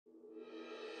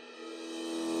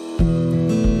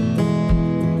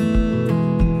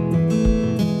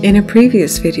In a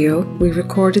previous video, we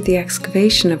recorded the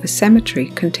excavation of a cemetery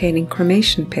containing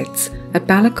cremation pits at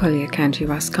Ballaghcullia, County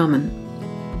Roscommon.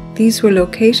 These were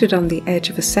located on the edge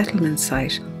of a settlement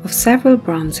site of several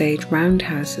Bronze Age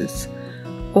roundhouses,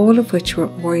 all of which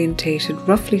were orientated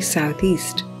roughly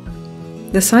southeast.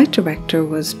 The site director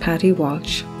was Paddy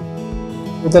Walsh.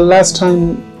 The last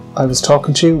time I was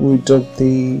talking to you, we dug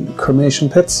the cremation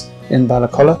pits in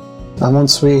Ballaghcullia. And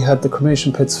once we had the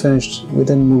cremation pits finished, we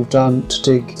then moved on to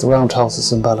dig the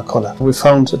roundhouses in Ballaghcullia. We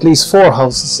found at least 4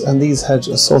 houses, and these had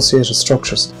associated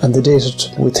structures, and they dated,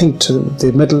 we think, to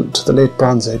the middle to the late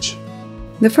Bronze Age.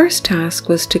 The first task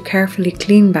was to carefully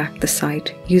clean back the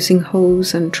site using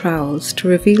hose and trowels to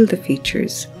reveal the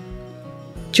features.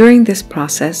 During this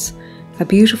process, a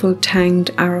beautiful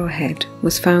tanged arrowhead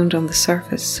was found on the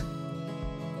surface.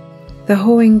 The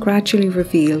hoeing gradually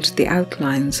revealed the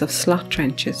outlines of slot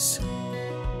trenches.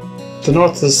 The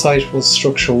north of the site was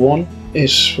structure 1.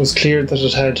 It was clear that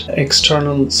it had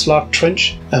external slot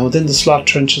trench, and within the slot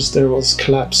trenches there was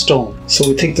collapsed stone. So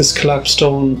we think this collapsed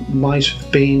stone might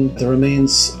have been the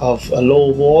remains of a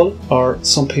low wall, or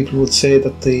some people would say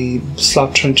that the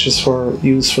slot trenches were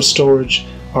used for storage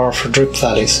or for drip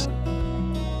valleys.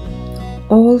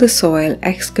 All the soil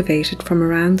excavated from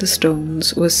around the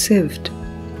stones was sieved.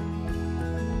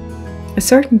 A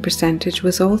certain percentage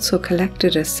was also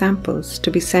collected as samples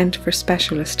to be sent for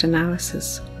specialist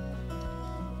analysis.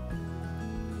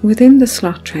 Within the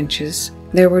slot trenches,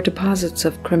 there were deposits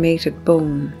of cremated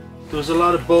bone. There was a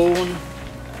lot of bone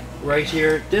right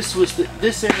here. This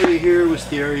area here was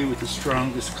the area with the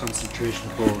strongest concentration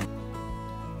of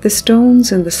bone. The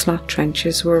stones in the slot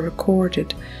trenches were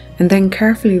recorded and then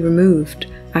carefully removed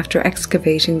after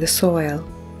excavating the soil.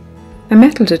 A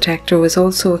metal detector was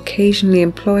also occasionally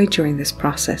employed during this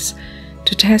process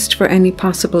to test for any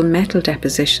possible metal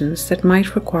depositions that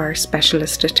might require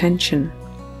specialist attention.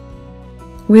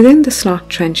 Within the slot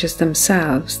trenches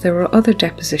themselves, there were other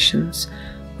depositions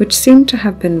which seemed to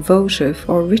have been votive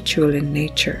or ritual in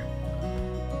nature.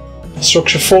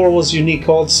 Structure 4 was unique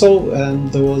also,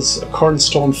 and there was a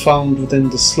cornerstone found within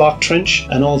the slot trench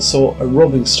and also a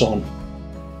rubbing stone.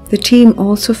 The team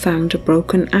also found a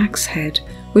broken axe head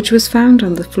which was found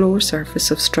on the floor surface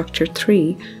of structure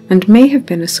 3 and may have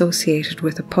been associated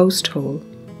with a post hole.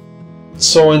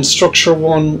 So in structure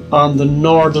 1 on the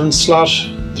northern slot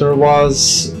there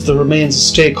was the remains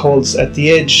of stakeholes at the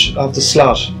edge of the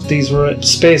slot. These were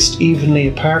spaced evenly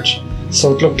apart,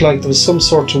 so it looked like there was some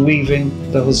sort of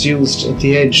weaving that was used at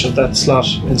the edge of that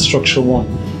slot in structure 1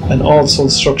 and also in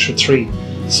structure 3.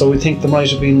 So we think there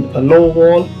might have been a low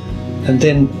wall, and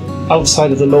then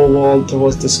outside of the low wall there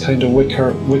was this kind of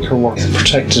wicker work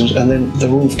protected, and then the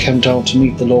roof came down to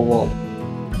meet the low wall.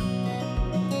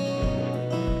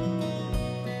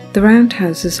 The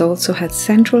roundhouses also had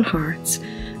central hearths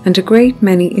and a great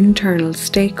many internal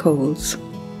stakeholes.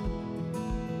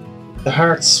 The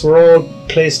hearths were all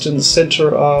placed in the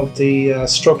centre of the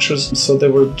structures, so they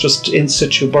were just in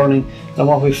situ burning. And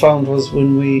what we found was,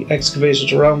 when we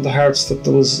excavated around the hearths, that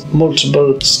there was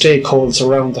multiple stakeholes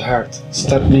around the hearth. So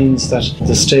that means that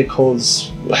the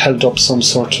stakeholes held up some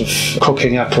sort of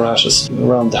cooking apparatus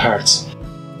around the hearths.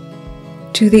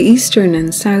 To the eastern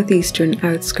and southeastern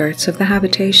outskirts of the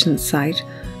habitation site,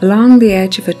 along the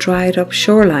edge of a dried up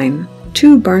shoreline,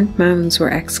 2 burnt mounds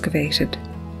were excavated.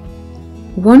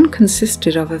 One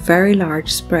consisted of a very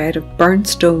large spread of burnt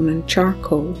stone and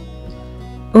charcoal.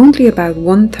 Only about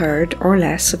 1/3 or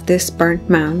less of this burnt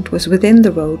mound was within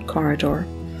the road corridor,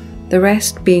 the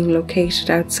rest being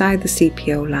located outside the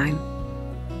CPO line.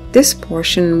 This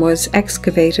portion was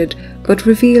excavated but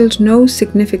revealed no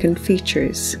significant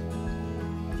features.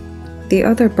 The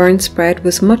other burnt spread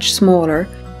was much smaller,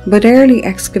 but early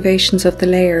excavations of the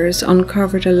layers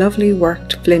uncovered a lovely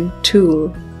worked flint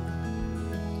tool.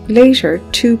 Later,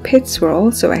 2 pits were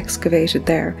also excavated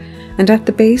there, and at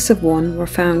the base of one were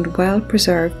found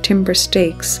well-preserved timber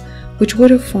stakes which would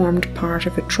have formed part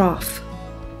of a trough.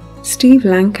 Steve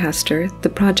Lancaster, the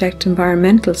project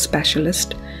environmental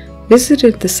specialist,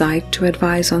 visited the site to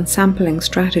advise on sampling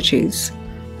strategies.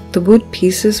 The wood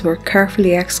pieces were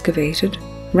carefully excavated,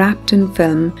 wrapped in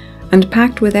film, and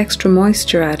packed with extra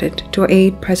moisture added to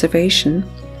aid preservation,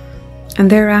 and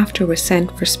thereafter were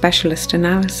sent for specialist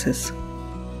analysis.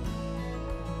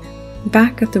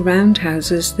 Back at the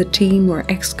roundhouses, the team were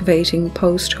excavating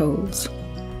post holes.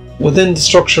 Within the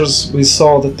structures we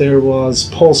saw that there was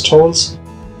post holes.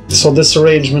 So this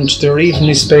arrangement, they were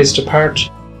evenly spaced apart,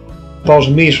 about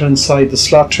 1 metre inside the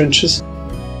slot trenches.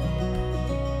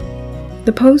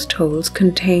 The post holes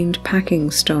contained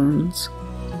packing stones.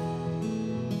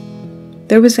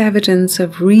 There was evidence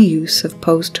of reuse of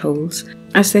post holes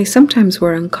as they sometimes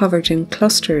were uncovered in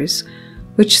clusters,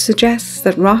 which suggests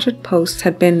that rotted posts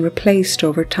had been replaced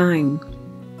over time.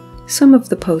 Some of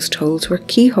the post holes were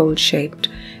keyhole shaped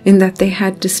in that they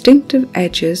had distinctive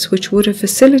edges which would have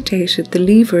facilitated the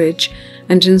leverage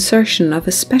and insertion of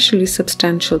especially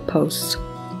substantial posts.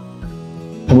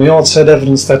 And we also had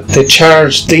evidence that they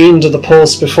charged the end of the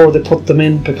post before they put them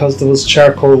in because there was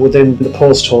charcoal within the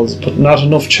post holes, but not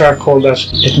enough charcoal that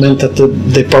it meant that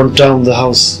they burnt down the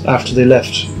house after they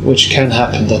left, which can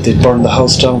happen, that they'd burn the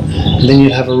house down and then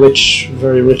you'd have a rich,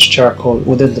 very rich charcoal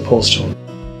within the post hole.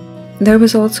 There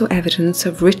was also evidence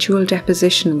of ritual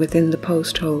deposition within the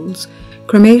post holes,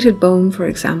 cremated bone for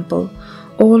example,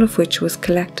 all of which was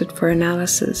collected for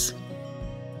analysis.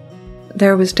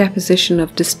 There was deposition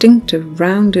of distinctive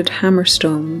rounded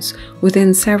hammerstones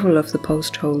within several of the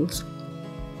post holes.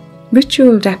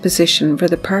 Ritual deposition for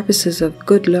the purposes of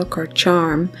good luck or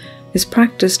charm is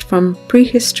practiced from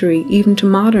prehistory even to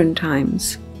modern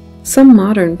times. Some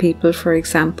modern people, for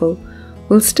example,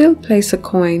 will still place a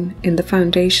coin in the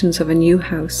foundations of a new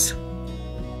house.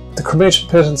 The cremation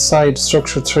pit inside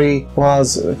structure 3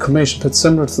 was a cremation pit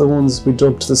similar to the ones we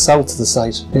dug to the south of the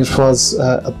site. It was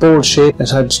a bowl shape. It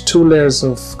had 2 layers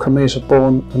of cremated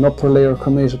bone, an upper layer of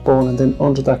cremated bone, and then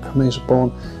under that cremated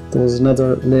bone there was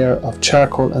another layer of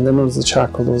charcoal, and then under the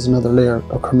charcoal there was another layer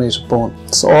of cremated bone.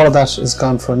 So all of that is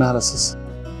gone for analysis.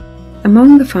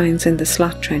 Among the finds in the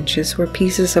slot trenches were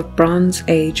pieces of Bronze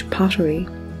Age pottery.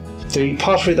 The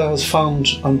pottery that was found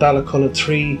on Ballaghcullia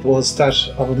 3 was that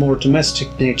of a more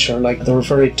domestic nature, like they were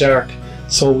very dark.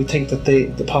 So we think that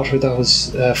the pottery that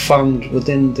was found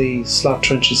within the slot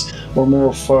trenches were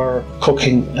more for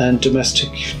cooking and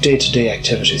domestic day-to-day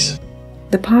activities.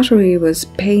 The pottery was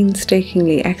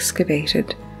painstakingly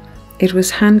excavated. It was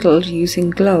handled using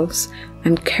gloves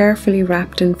and carefully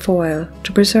wrapped in foil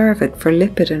to preserve it for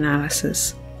lipid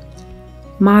analysis.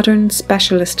 Modern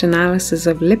specialist analysis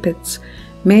of lipids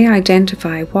may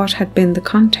identify what had been the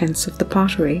contents of the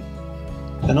pottery.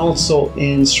 And also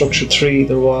in structure 3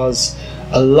 there was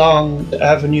a long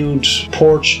avenued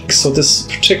porch, so this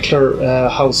particular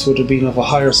house would have been of a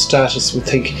higher status, we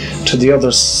think, to the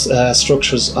other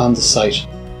structures on the site.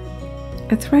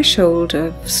 A threshold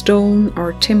of stone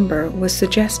or timber was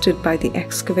suggested by the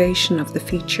excavation of the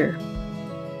feature.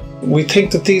 We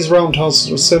think that these roundhouses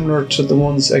were similar to the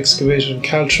ones excavated in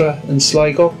Caltra and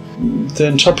Sligo. The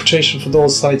interpretation for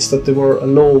those sites that they were a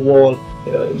low wall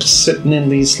sitting in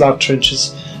these slot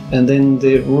trenches, and then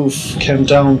the roof came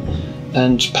down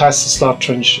and past the slot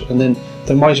trench, and then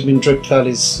there might have been drip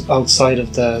valleys outside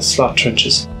of the slot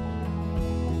trenches.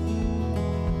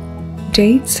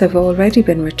 Dates have already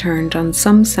been returned on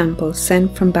some samples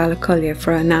sent from Ballaghcullia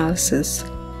for analysis.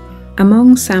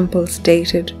 Among samples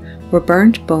dated were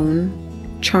burnt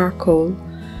bone, charcoal,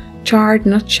 charred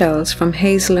nutshells from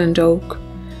hazel and oak,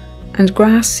 and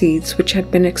grass seeds which had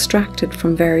been extracted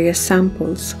from various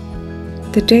samples.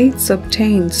 The dates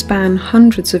obtained span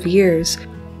hundreds of years,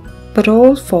 but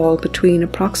all fall between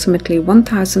approximately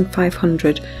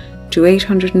 1500 to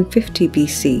 850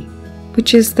 BC,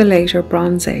 which is the later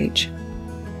Bronze Age.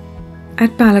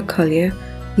 At Ballaghcullia,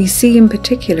 we see in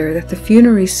particular that the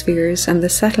funerary spheres and the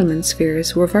settlement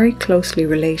spheres were very closely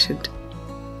related.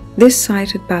 This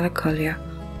site at Ballaghcullia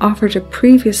offered a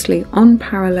previously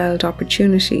unparalleled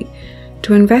opportunity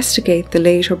to investigate the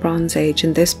later Bronze Age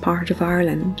in this part of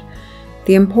Ireland,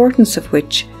 the importance of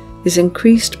which is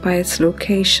increased by its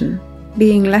location,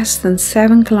 being less than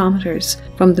 7 kilometres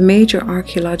from the major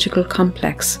archaeological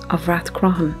complex of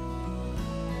Roscommon.